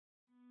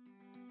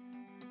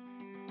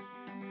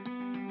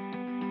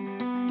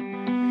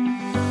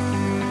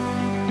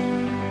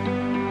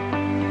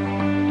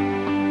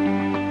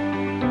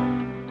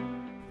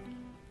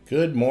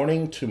Good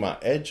morning to my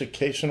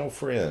educational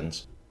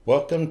friends.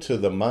 Welcome to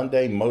the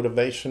Monday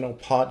Motivational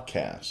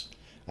Podcast.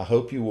 I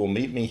hope you will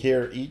meet me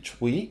here each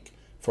week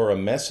for a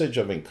message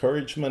of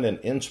encouragement and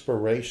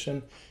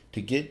inspiration to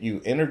get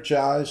you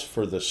energized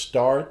for the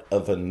start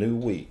of a new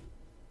week.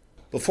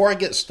 Before I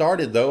get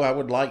started, though, I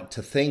would like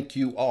to thank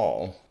you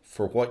all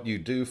for what you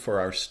do for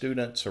our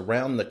students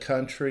around the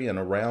country and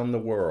around the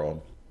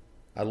world.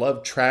 I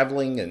love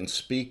traveling and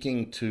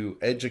speaking to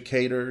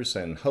educators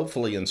and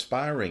hopefully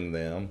inspiring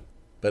them.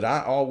 But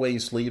I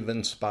always leave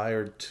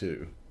inspired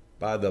too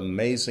by the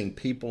amazing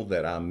people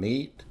that I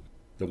meet,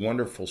 the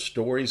wonderful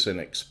stories and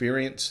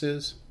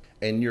experiences,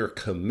 and your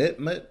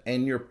commitment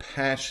and your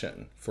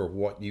passion for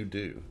what you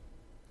do.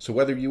 So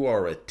whether you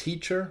are a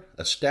teacher,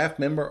 a staff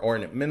member, or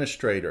an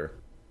administrator,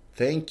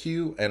 thank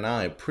you, and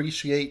I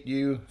appreciate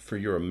you for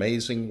your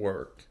amazing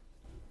work.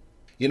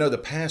 You know, the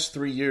past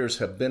 3 years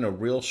have been a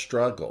real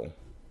struggle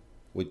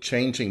with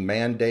changing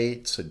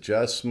mandates,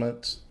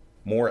 adjustments,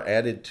 more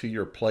added to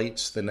your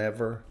plates than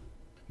ever,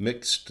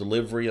 mixed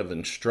delivery of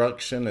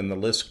instruction, and the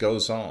list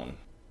goes on.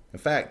 In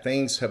fact,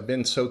 things have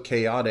been so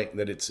chaotic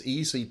that it's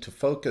easy to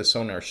focus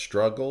on our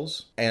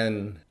struggles,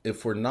 and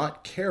if we're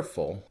not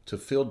careful, to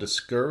feel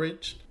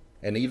discouraged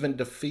and even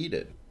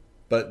defeated.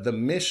 But the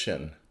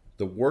mission,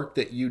 the work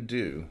that you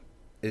do,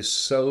 is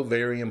so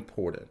very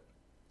important.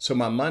 So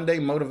my Monday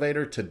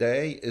motivator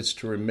today is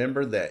to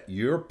remember that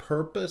your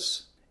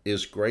purpose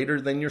is greater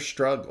than your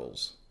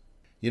struggles.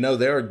 You know,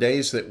 there are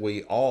days that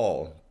we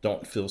all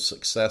don't feel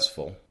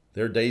successful.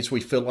 There are days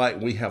we feel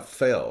like we have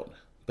failed,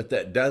 but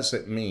that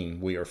doesn't mean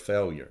we are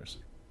failures.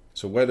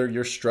 So whether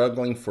you're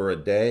struggling for a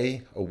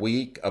day, a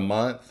week, a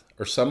month,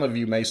 or some of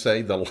you may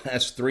say the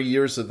last 3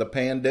 years of the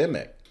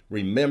pandemic,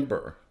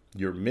 remember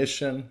your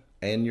mission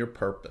and your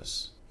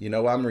purpose. You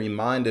know, I'm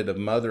reminded of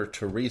Mother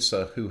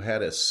Teresa, who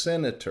had a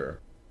senator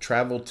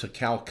travel to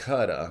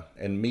Calcutta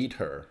and meet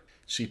her.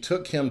 She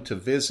took him to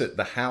visit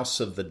the House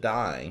of the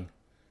Dying,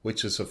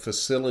 which is a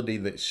facility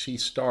that she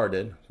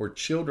started where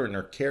children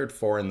are cared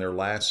for in their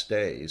last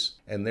days.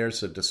 And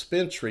there's a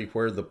dispensary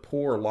where the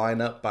poor line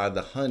up by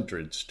the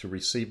hundreds to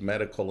receive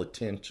medical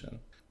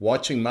attention.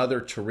 Watching Mother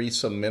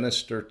Teresa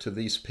minister to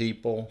these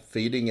people,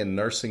 feeding and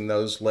nursing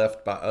those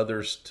left by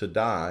others to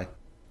die,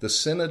 the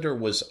senator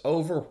was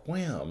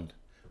overwhelmed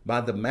by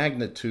the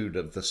magnitude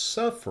of the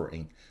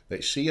suffering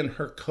that she and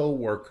her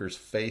co-workers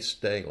face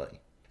daily.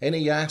 And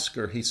he asked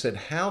her, he said,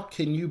 "How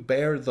can you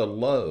bear the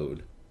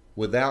load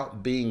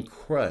without being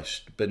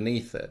crushed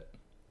beneath it?"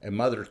 And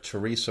Mother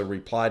Teresa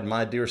replied,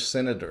 "My dear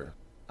Senator,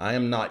 I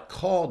am not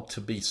called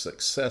to be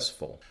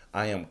successful.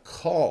 I am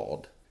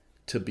called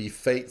to be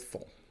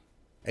faithful."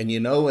 And you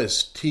know,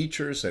 as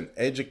teachers and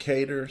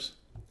educators,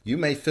 you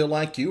may feel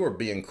like you are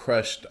being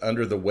crushed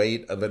under the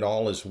weight of it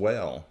all as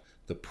well.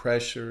 The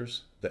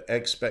pressures, the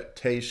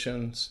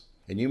expectations,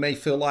 and you may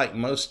feel like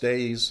most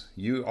days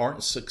you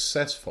aren't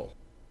successful.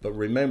 But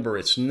remember,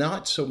 it's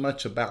not so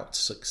much about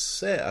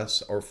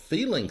success or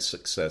feeling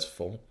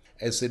successful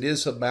as it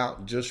is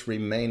about just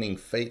remaining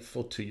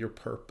faithful to your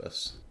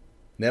purpose.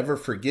 Never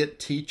forget,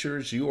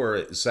 teachers, you are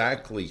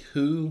exactly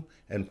who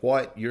and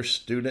what your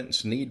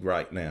students need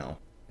right now.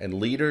 And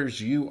leaders,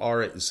 you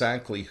are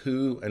exactly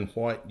who and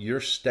what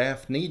your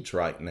staff needs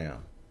right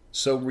now.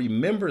 So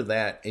remember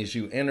that as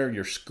you enter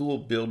your school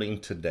building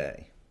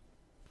today.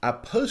 I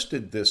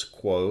posted this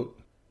quote,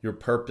 "Your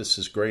purpose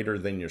is greater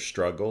than your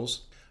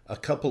struggles," a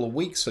couple of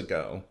weeks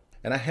ago,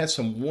 and I had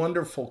some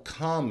wonderful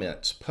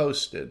comments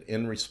posted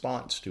in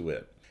response to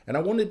it. And I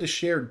wanted to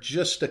share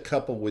just a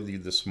couple with you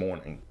this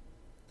morning.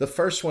 The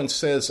first one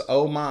says,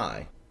 "Oh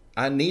my,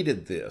 I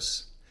needed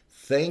this.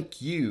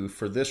 Thank you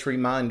for this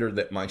reminder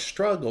that my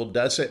struggle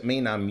doesn't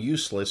mean I'm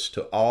useless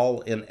to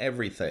all and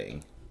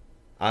everything.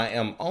 I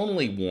am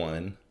only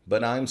one,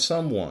 but I'm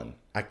someone.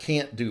 I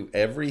can't do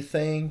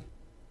everything,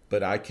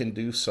 but I can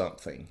do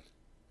something."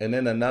 And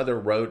then another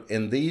wrote,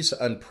 "In these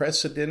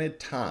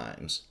unprecedented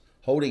times,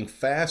 holding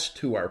fast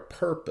to our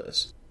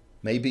purpose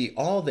may be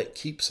all that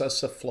keeps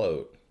us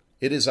afloat.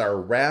 It is our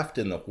raft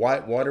in the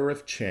white water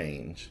of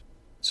change.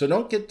 So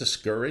don't get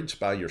discouraged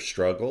by your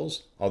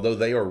struggles, although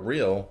they are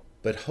real,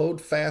 but hold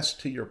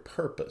fast to your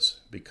purpose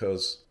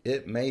because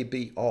it may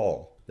be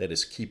all that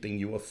is keeping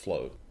you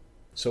afloat."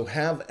 So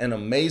have an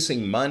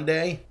amazing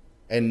Monday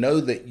and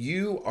know that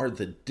you are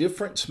the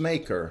difference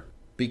maker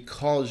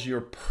because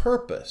your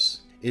purpose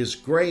is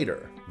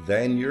greater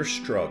than your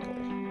struggle.